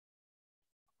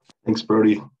Thanks,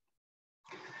 Brody.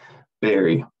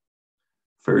 Barry,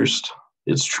 first,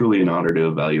 it's truly an honor to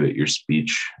evaluate your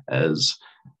speech, as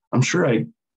I'm sure I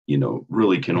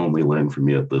really can only learn from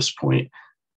you at this point.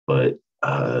 But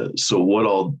so what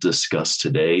I'll discuss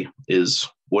today is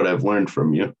what I've learned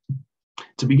from you.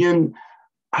 To begin,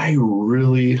 I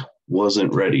really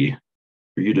wasn't ready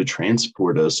for you to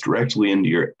transport us directly into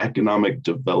your economic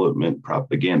development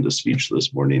propaganda speech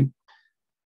this morning.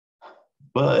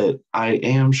 But I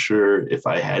am sure if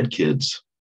I had kids,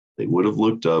 they would have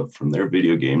looked up from their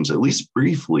video games, at least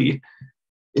briefly,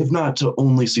 if not to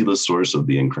only see the source of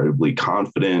the incredibly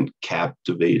confident,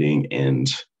 captivating, and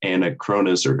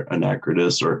anachronous or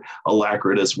anacronous or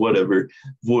alacritus, whatever,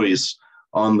 voice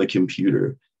on the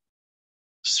computer.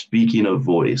 Speaking of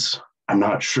voice, I'm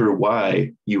not sure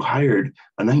why you hired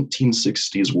a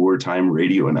 1960s wartime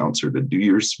radio announcer to do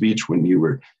your speech when you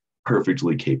were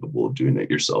perfectly capable of doing it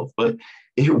yourself, but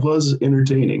it was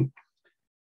entertaining.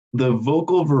 The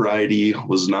vocal variety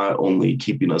was not only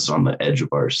keeping us on the edge of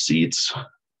our seats,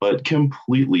 but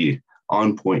completely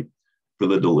on point for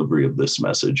the delivery of this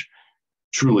message,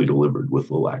 truly delivered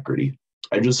with alacrity.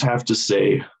 I just have to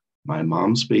say, my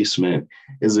mom's basement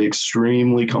is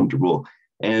extremely comfortable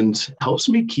and helps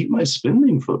me keep my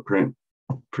spending footprint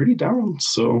pretty down.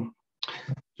 So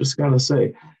just gotta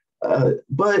say,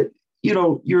 but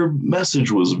your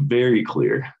message was very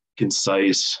clear,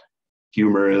 concise,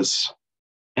 humorous,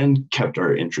 and kept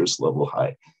our interest level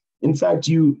high. In fact,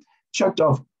 you checked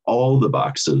off all the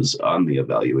boxes on the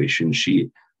evaluation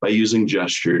sheet by using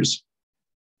gestures,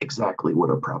 exactly what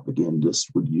a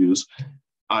propagandist would use,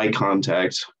 eye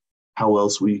contact, how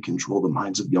else will you control the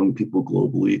minds of young people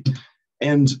globally,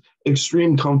 and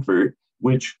extreme comfort,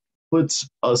 which puts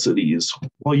us at ease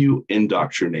while you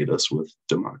indoctrinate us with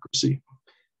democracy.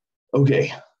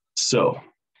 Okay, so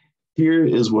here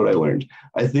is what I learned.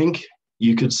 I think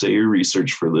you could say your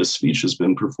research for this speech has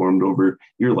been performed over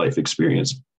your life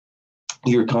experience.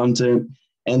 Your content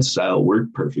and style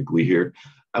work perfectly here.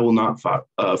 I will not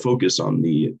focus on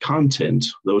the content,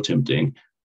 though tempting,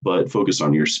 but focus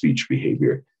on your speech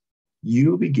behavior.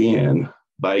 You began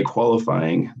by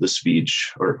qualifying the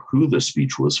speech, or who the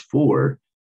speech was for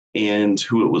and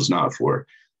who it was not for.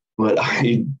 But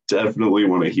I definitely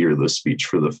want to hear the speech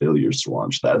for the failures to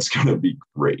launch. That's going to be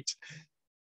great.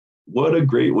 What a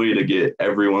great way to get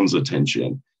everyone's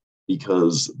attention,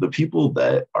 because the people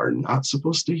that are not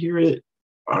supposed to hear it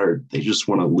they just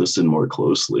want to listen more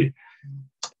closely.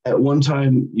 At one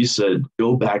time, you said,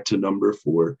 go back to number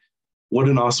 4. What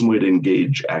an awesome way to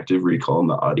engage active recall in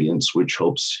the audience, which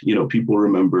helps people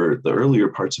remember the earlier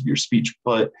parts of your speech.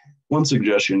 But one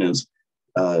suggestion is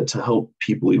to help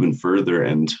people even further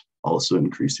and also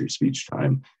increase your speech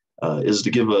time, is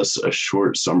to give us a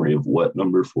short summary of what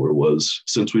number 4 was,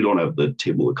 since we don't have the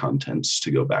table of contents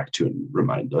to go back to and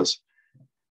remind us.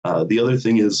 The other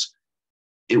thing is,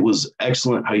 it was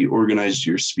excellent how you organized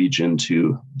your speech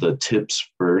into the tips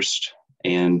first,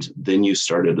 and then you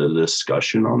started a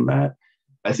discussion on that.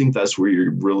 I think that's where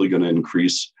you're really going to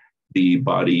increase the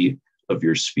body of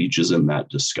your speeches in that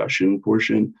discussion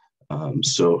portion.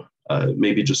 So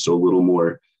maybe just a little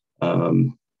more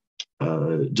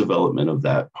development of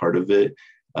that part of it,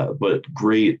 but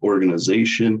great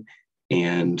organization,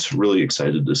 and really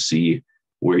excited to see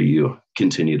where you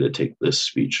continue to take this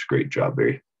speech. Great job,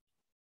 Barry.